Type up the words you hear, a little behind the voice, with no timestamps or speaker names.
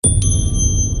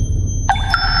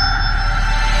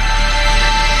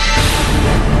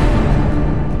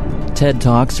TED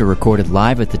Talks are recorded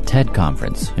live at the TED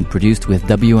Conference and produced with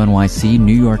WNYC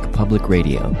New York Public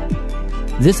Radio.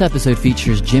 This episode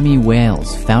features Jimmy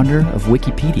Wales, founder of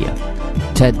Wikipedia.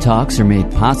 TED Talks are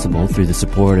made possible through the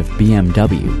support of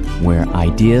BMW, where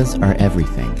ideas are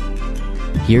everything.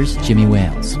 Here's Jimmy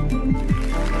Wales.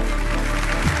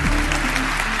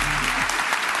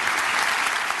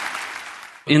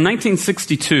 In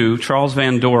 1962, Charles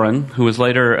Van Doren, who was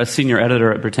later a senior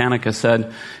editor at Britannica,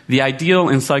 said, "The ideal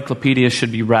encyclopedia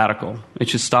should be radical. It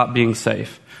should stop being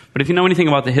safe." But if you know anything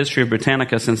about the history of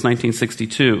Britannica since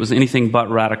 1962, it was anything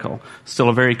but radical. Still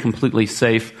a very completely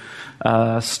safe,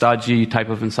 stodgy type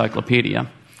of encyclopedia.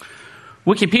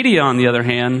 Wikipedia, on the other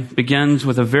hand, begins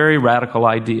with a very radical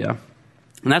idea.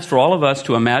 And that's for all of us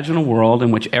to imagine a world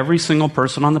in which every single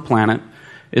person on the planet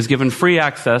is given free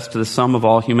access to the sum of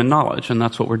all human knowledge, and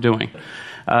that's what we're doing.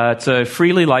 It's a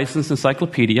freely licensed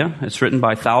encyclopedia. It's written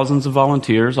by thousands of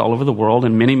volunteers all over the world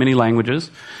in many, many languages.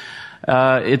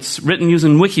 It's written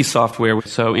using wiki software,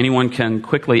 so anyone can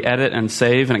quickly edit and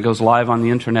save, and it goes live on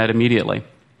the internet immediately.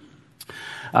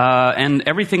 And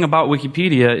everything about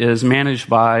Wikipedia is managed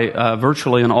by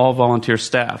virtually an all-volunteer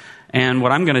staff. And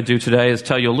what I'm going to do today is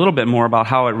tell you a little bit more about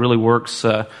how it really works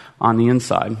on the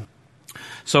inside.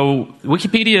 So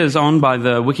Wikipedia is owned by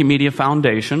the Wikimedia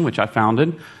Foundation, which I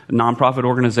founded, a nonprofit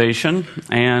organization.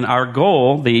 And our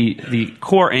goal, the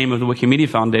core aim of the Wikimedia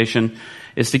Foundation,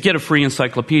 is to get a free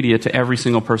encyclopedia to every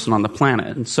single person on the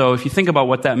planet. And so if you think about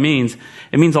what that means,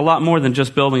 it means a lot more than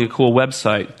just building a cool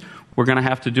website. We're going to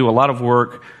have to do a lot of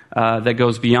work that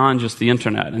goes beyond just the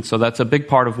internet. And so that's a big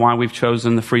part of why we've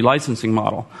chosen the free licensing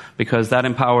model, because that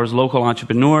empowers local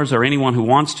entrepreneurs or anyone who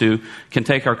wants to can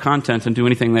take our content and do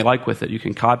anything they like with it. You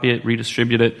can copy it,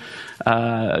 redistribute it,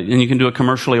 and you can do it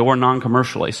commercially or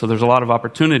non-commercially. So there's a lot of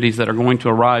opportunities that are going to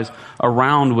arise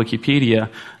around Wikipedia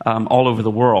all over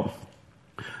the world.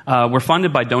 We're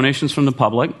funded by donations from the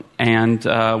public, and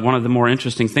one of the more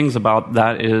interesting things about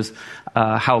that is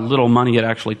how little money it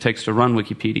actually takes to run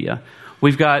Wikipedia.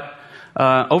 We've got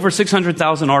over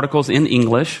 600,000 articles in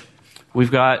English. We've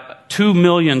got 2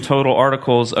 million total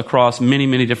articles across many,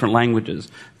 many different languages.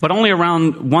 But only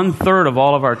around 1/3 of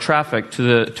all of our traffic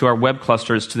to our web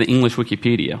cluster is to the English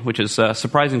Wikipedia, which is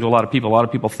surprising to a lot of people. A lot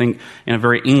of people think in a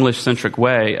very English-centric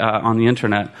way on the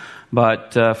internet.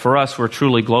 But for us, we're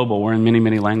truly global. We're in many,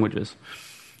 many languages.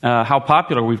 How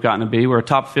popular we've gotten to be, we're a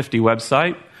top 50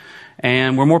 website,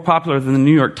 and we're more popular than the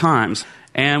New York Times.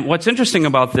 And what's interesting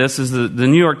about this is that the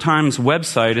New York Times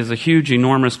website is a huge,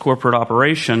 enormous corporate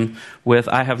operation with,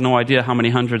 I have no idea how many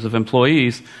hundreds of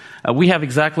employees. We have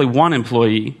exactly one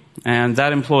employee, and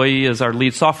that employee is our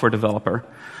lead software developer.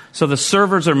 So the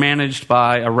servers are managed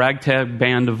by a ragtag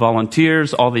band of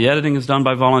volunteers. All the editing is done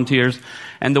by volunteers.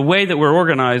 And the way that we're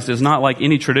organized is not like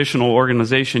any traditional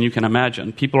organization you can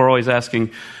imagine. People are always asking,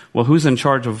 well, who's in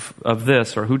charge of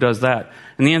this or who does that?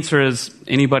 And the answer is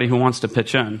anybody who wants to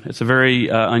pitch in. It's a very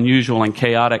unusual and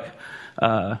chaotic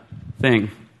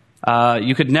thing.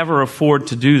 You could never afford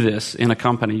to do this in a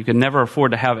company. You could never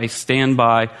afford to have a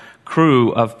standby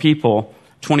crew of people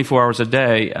 24 hours a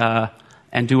day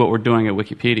and do what we're doing at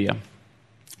Wikipedia.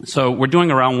 So we're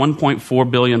doing around 1.4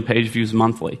 billion page views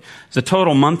monthly. The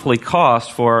total monthly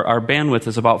cost for our bandwidth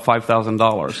is about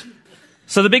 $5,000.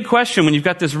 So the big question when you've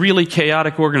got this really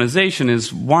chaotic organization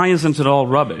is, why isn't it all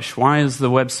rubbish? Why is the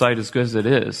website as good as it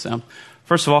is?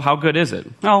 First of all, how good is it?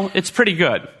 Well, it's pretty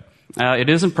good. It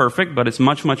isn't perfect, but it's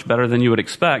much, much better than you would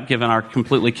expect given our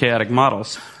completely chaotic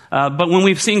models. But when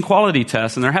we've seen quality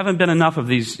tests, and there haven't been enough of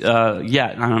these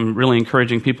yet, and I'm really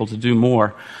encouraging people to do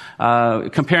more,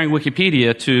 comparing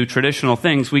Wikipedia to traditional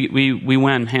things, we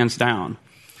win hands down.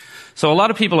 So a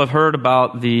lot of people have heard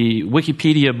about the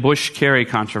Wikipedia Bush-Kerry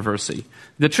controversy.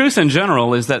 The truth in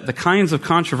general is that the kinds of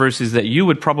controversies that you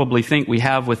would probably think we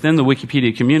have within the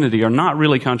Wikipedia community are not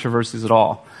really controversies at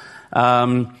all.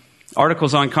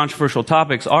 Articles on controversial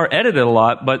topics are edited a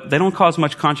lot, but they don't cause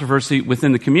much controversy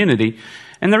within the community.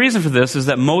 And the reason for this is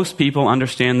that most people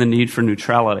understand the need for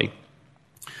neutrality.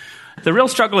 The real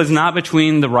struggle is not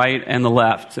between the right and the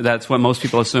left. That's what most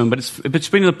people assume. But it's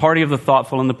between the party of the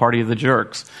thoughtful and the party of the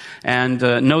jerks. And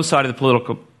no side of the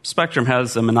political spectrum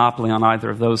has a monopoly on either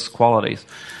of those qualities.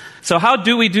 So how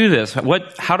do we do this?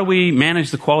 How do we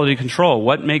manage the quality control?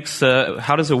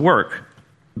 How does it work?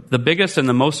 The biggest and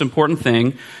the most important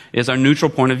thing is our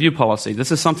neutral point of view policy.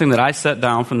 This is something that I set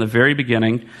down from the very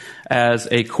beginning as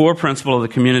a core principle of the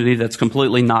community that's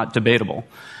completely not debatable.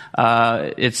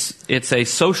 It's a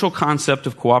social concept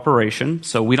of cooperation,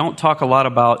 so we don't talk a lot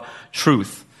about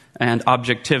truth. and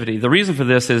objectivity. The reason for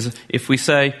this is if we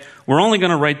say we're only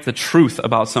going to write the truth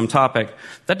about some topic,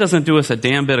 that doesn't do us a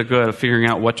damn bit of good of figuring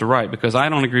out what to write, because I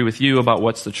don't agree with you about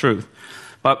what's the truth.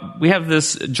 But we have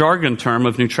this jargon term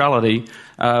of neutrality,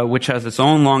 which has its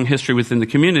own long history within the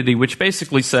community, which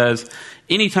basically says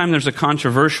anytime there's a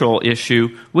controversial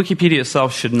issue, Wikipedia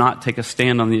itself should not take a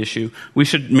stand on the issue. We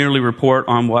should merely report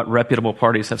on what reputable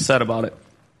parties have said about it.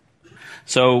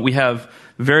 So we have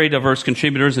very diverse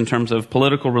contributors in terms of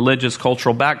political, religious,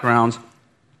 cultural backgrounds.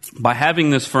 By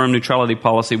having this firm neutrality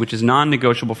policy, which is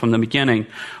non-negotiable from the beginning,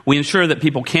 we ensure that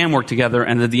people can work together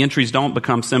and that the entries don't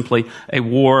become simply a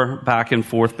war back and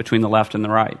forth between the left and the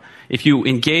right. If you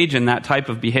engage in that type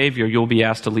of behavior, you'll be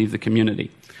asked to leave the community.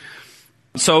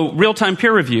 So, real-time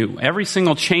peer review. Every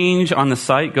single change on the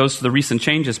site goes to the recent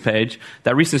changes page.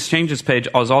 That recent changes page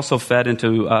is also fed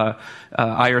into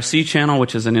IRC channel,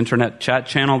 which is an internet chat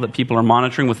channel that people are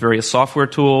monitoring with various software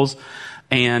tools.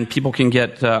 And people can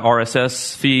get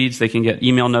RSS feeds. They can get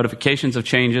email notifications of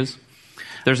changes.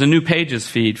 There's a new pages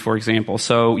feed, for example.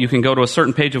 So you can go to a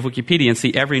certain page of Wikipedia and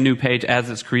see every new page as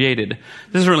it's created.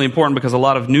 This is really important because a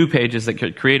lot of new pages that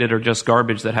get created are just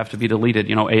garbage that have to be deleted,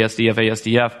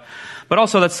 ASDF. But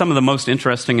also that's some of the most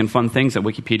interesting and fun things at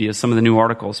Wikipedia, some of the new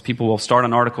articles. People will start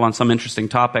an article on some interesting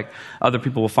topic. Other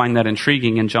people will find that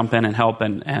intriguing and jump in and help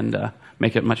and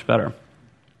make it much better.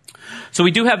 So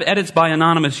we do have edits by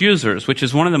anonymous users, which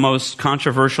is one of the most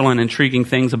controversial and intriguing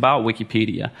things about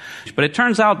Wikipedia. But it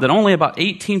turns out that only about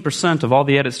 18% of all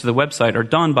the edits to the website are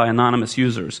done by anonymous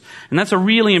users. And that's a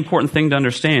really important thing to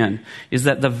understand, is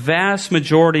that the vast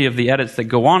majority of the edits that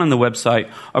go on the website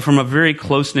are from a very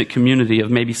close-knit community of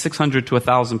maybe 600 to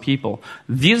 1,000 people.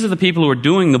 These are the people who are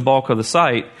doing the bulk of the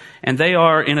site, and they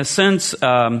are, in a sense,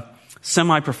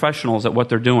 semi-professionals at what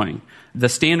they're doing. The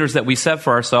standards that we set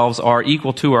for ourselves are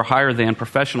equal to or higher than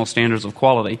professional standards of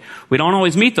quality. We don't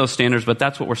always meet those standards, but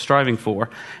that's what we're striving for.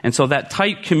 And so that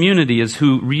tight community is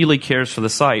who really cares for the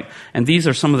site. And these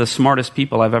are some of the smartest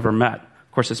people I've ever met.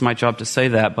 Of course, it's my job to say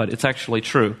that, but it's actually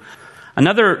true.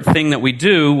 Another thing that we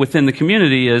do within the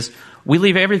community is we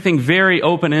leave everything very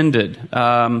open-ended.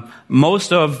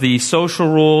 Most of the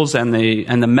social rules and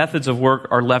the methods of work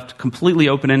are left completely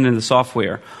open-ended in the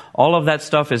software. All of that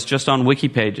stuff is just on wiki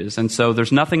pages, and so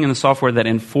there's nothing in the software that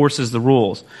enforces the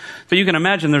rules. So you can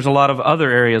imagine there's a lot of other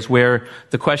areas where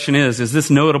the question is this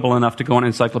notable enough to go on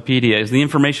encyclopedia? Is the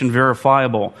information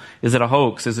verifiable? Is it a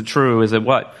hoax? Is it true? Is it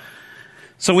what?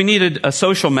 So we needed a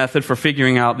social method for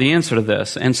figuring out the answer to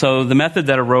this. And so the method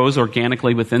that arose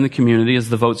organically within the community is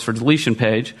the votes for deletion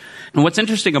page. And what's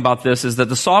interesting about this is that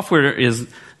the software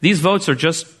these votes are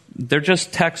they're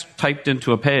just text typed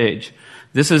into a page.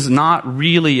 This is not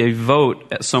really a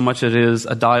vote so much as it is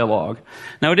a dialogue.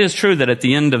 Now, it is true that at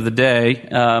the end of the day,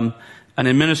 an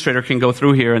administrator can go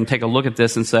through here and take a look at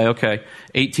this and say, okay,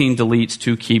 18 deletes,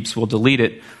 2 keeps, we'll delete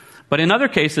it. But in other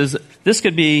cases, this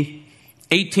could be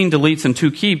 18 deletes and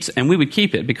 2 keeps, and we would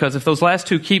keep it, because if those last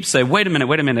 2 keeps say, wait a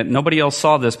minute, nobody else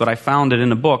saw this, but I found it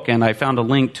in a book, and I found a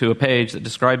link to a page that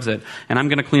describes it, and I'm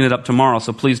going to clean it up tomorrow,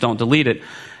 so please don't delete it,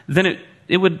 then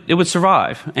it would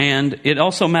survive. And it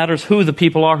also matters who the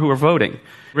people are who are voting.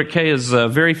 Rick Kay is a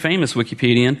very famous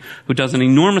Wikipedian who does an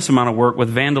enormous amount of work with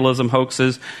vandalism,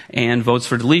 hoaxes, and votes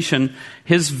for deletion.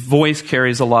 His voice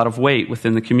carries a lot of weight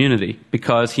within the community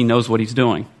because he knows what he's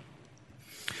doing.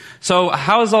 So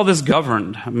how is all this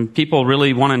governed? I mean, people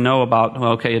really want to know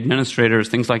about, administrators,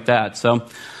 things like that. So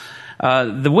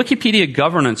the Wikipedia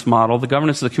governance model, the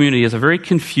governance of the community, is a very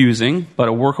confusing but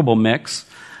a workable mix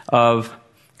of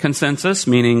consensus,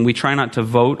 meaning we try not to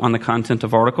vote on the content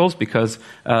of articles because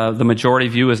the majority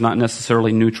view is not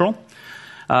necessarily neutral.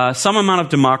 Some amount of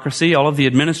democracy. All of the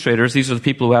administrators, these are the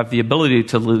people who have the ability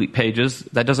to delete pages.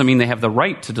 That doesn't mean they have the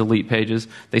right to delete pages.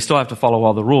 They still have to follow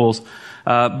all the rules.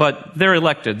 But they're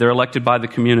elected. They're elected by the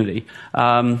community.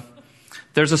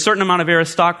 There's a certain amount of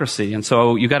aristocracy, and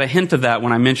so you got a hint of that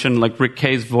when I mentioned Rick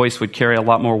Kay's voice would carry a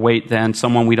lot more weight than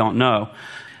someone we don't know.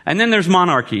 And then there's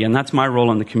monarchy, and that's my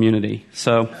role in the community.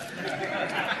 So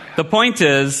the point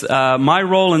is, my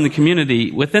role in the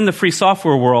community, within the free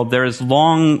software world, there's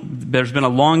been a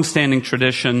long-standing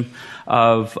tradition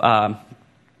of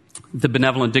the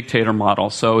benevolent dictator model.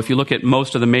 So if you look at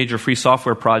most of the major free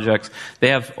software projects, they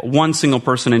have one single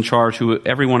person in charge who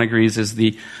everyone agrees is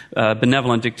the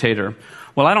benevolent dictator.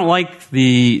 Well, I don't like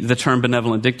the term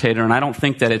benevolent dictator, and I don't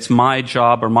think that it's my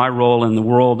job or my role in the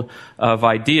world of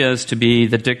ideas to be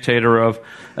the dictator of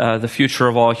the future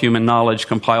of all human knowledge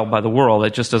compiled by the world.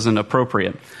 It just isn't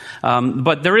appropriate.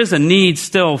 But there is a need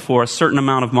still for a certain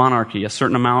amount of monarchy, a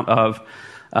certain amount of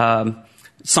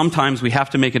sometimes we have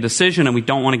to make a decision, and we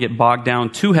don't want to get bogged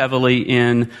down too heavily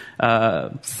in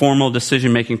formal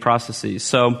decision-making processes.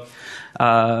 So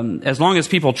as long as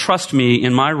people trust me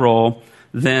in my role,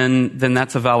 then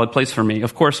that's a valid place for me.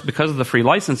 Of course, because of the free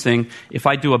licensing, if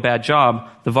I do a bad job,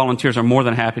 the volunteers are more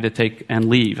than happy to take and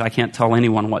leave. I can't tell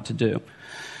anyone what to do.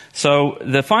 So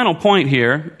the final point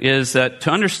here is that to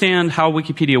understand how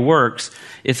Wikipedia works,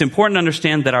 it's important to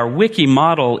understand that our wiki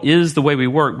model is the way we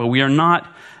work, but we are not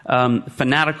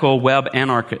fanatical web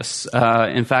anarchists.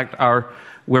 In fact,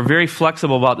 we're very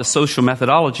flexible about the social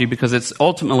methodology because it's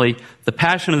ultimately the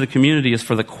passion of the community is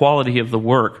for the quality of the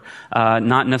work,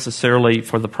 not necessarily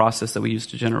for the process that we use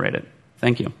to generate it.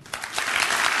 Thank you.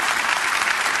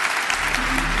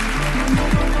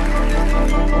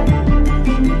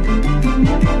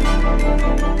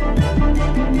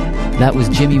 That was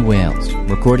Jimmy Wales,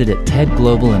 recorded at TED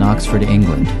Global in Oxford,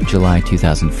 England, July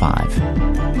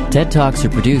 2005. TED Talks are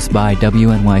produced by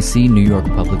WNYC New York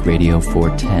Public Radio for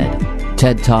TED.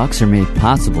 TED Talks are made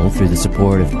possible through the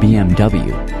support of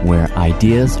BMW, where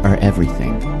ideas are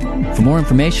everything. For more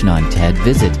information on TED,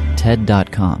 visit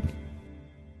TED.com.